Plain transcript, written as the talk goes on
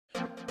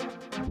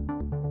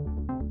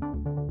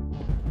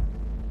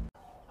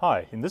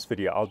Hi, in this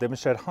video I'll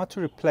demonstrate how to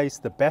replace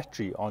the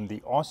battery on the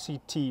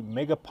RCT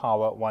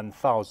MegaPower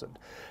 1000.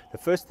 The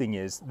first thing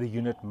is the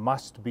unit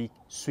must be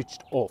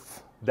switched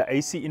off. The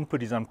AC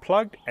input is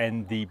unplugged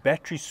and the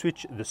battery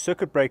switch, the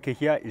circuit breaker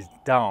here, is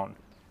down.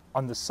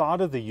 On the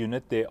side of the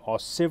unit there are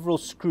several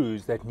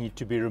screws that need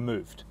to be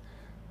removed.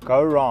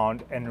 Go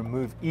around and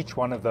remove each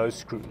one of those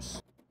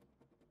screws.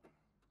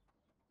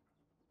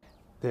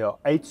 There are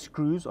 8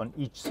 screws on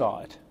each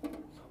side.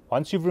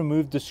 Once you've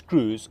removed the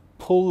screws,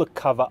 pull the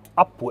cover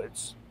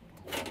upwards,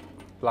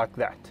 like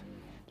that.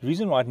 The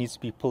reason why it needs to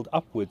be pulled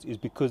upwards is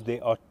because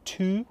there are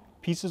 2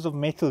 pieces of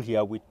metal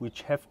here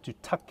which have to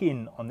tuck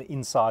in on the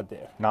inside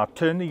there. Now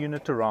turn the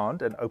unit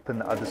around and open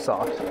the other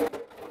side.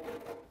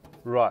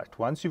 Right,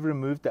 once you've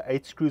removed the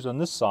 8 screws on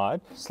this side,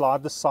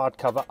 slide the side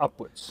cover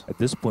upwards. At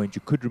this point,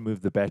 you could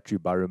remove the battery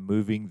by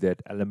removing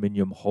that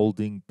aluminium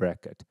holding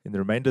bracket. In the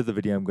remainder of the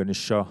video, I'm going to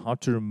show how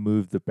to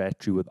remove the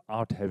battery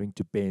without having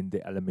to bend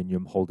the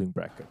aluminium holding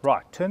bracket.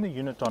 Right, turn the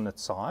unit on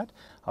its side.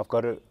 I've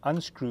got to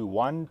unscrew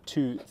 1,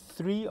 2,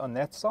 3 on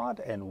that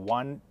side and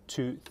 1,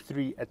 2,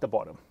 3 at the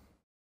bottom.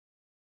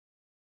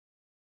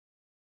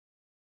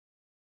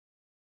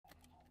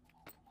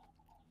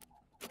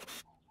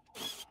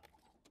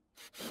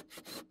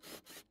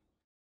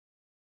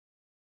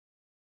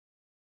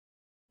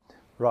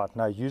 Right,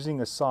 now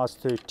using a size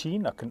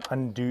 13, I can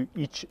undo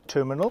each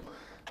terminal.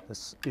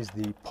 This is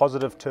the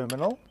positive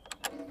terminal.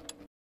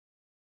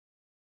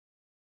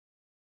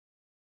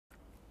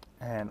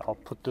 And I'll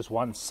put this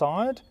one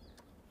side.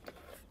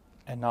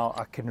 And now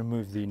I can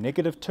remove the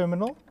negative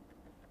terminal.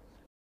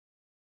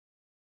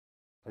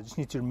 I just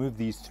need to remove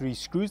these 3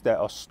 screws. They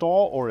are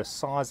star or a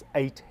size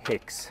 8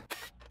 hex.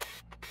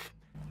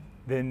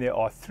 Then there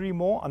are 3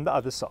 more on the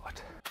other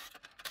side.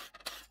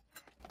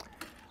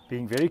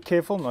 Being very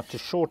careful not to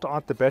short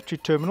out the battery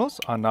terminals,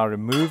 I now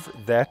remove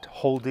that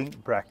holding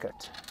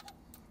bracket.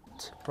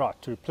 Right,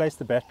 to replace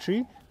the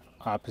battery,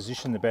 I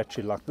position the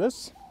battery like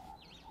this.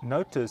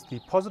 Notice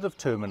the positive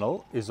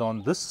terminal is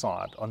on this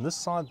side. On this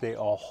side there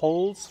are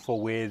holes for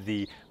where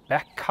the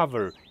back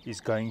cover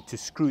is going to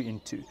screw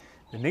into.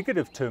 The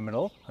negative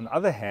terminal, on the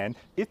other hand,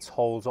 its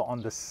holes are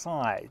on the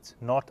sides,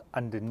 not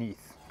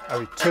underneath. I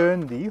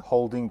return the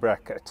holding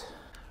bracket.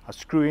 I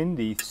screw in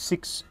the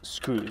 6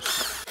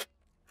 screws.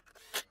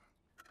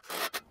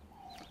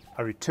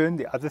 I return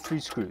the other 3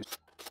 screws.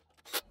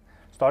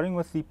 Starting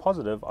with the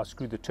positive, I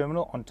screw the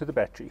terminal onto the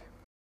battery.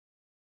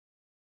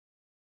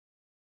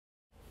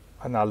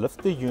 I now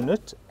lift the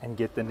unit and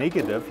get the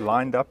negative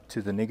lined up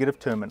to the negative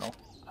terminal.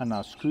 I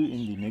now screw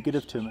in the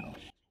negative terminal.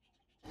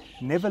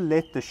 Never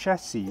let the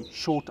chassis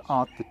short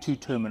out the 2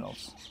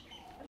 terminals.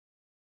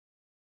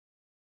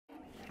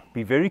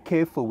 Be very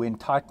careful when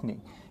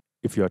tightening.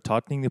 If you are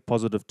tightening the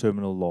positive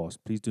terminal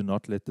last, please do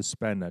not let the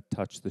spanner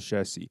touch the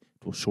chassis.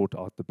 It will short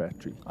out the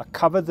battery. I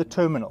cover the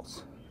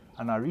terminals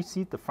and I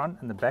reseat the front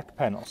and the back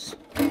panels.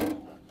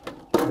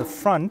 The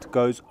front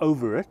goes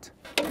over it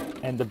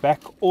and the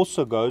back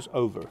also goes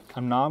over.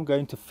 And now I'm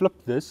going to flip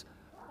this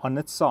on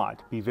its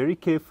side. Be very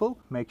careful.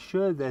 Make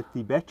sure that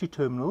the battery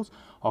terminals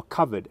are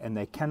covered and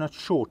they cannot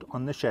short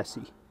on the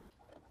chassis.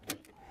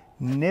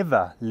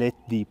 Never let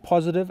the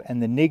positive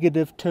and the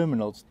negative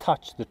terminals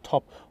touch the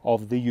top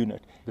of the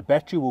unit. The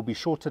battery will be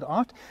shorted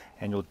out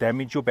and you'll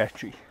damage your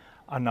battery.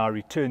 I now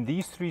return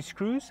these 3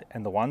 screws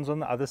and the ones on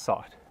the other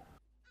side.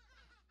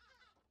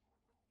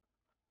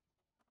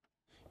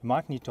 You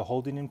might need to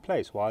hold it in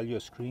place while you're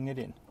screwing it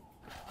in.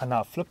 I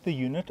now flip the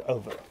unit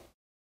over,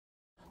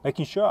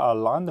 making sure I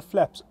align the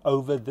flaps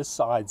over the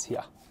sides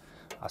here.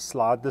 I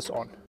slide this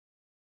on.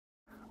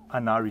 I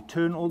now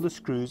return all the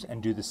screws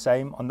and do the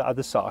same on the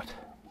other side.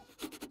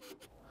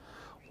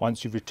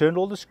 Once you've returned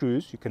all the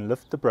screws, you can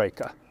lift the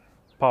breaker.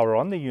 Power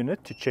on the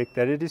unit to check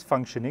that it is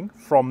functioning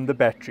from the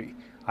battery.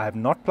 I have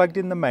not plugged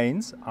in the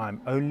mains, I'm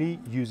only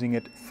using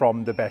it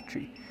from the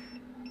battery.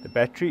 The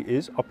battery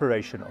is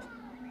operational.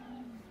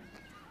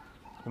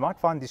 You might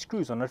find these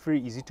screws are not very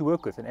easy to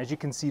work with, and as you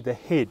can see the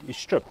head is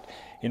stripped.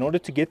 In order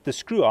to get the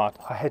screw out,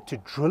 I had to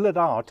drill it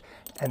out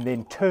and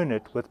then turn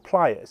it with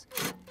pliers.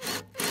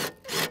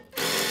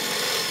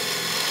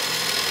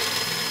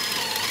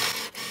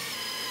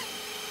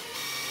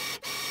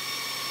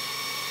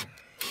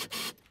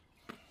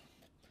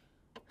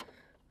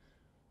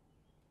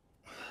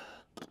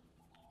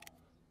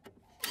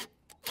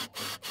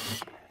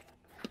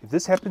 If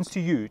this happens to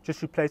you,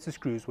 just replace the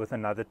screws with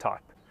another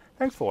type.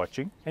 Thanks for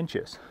watching and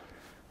cheers.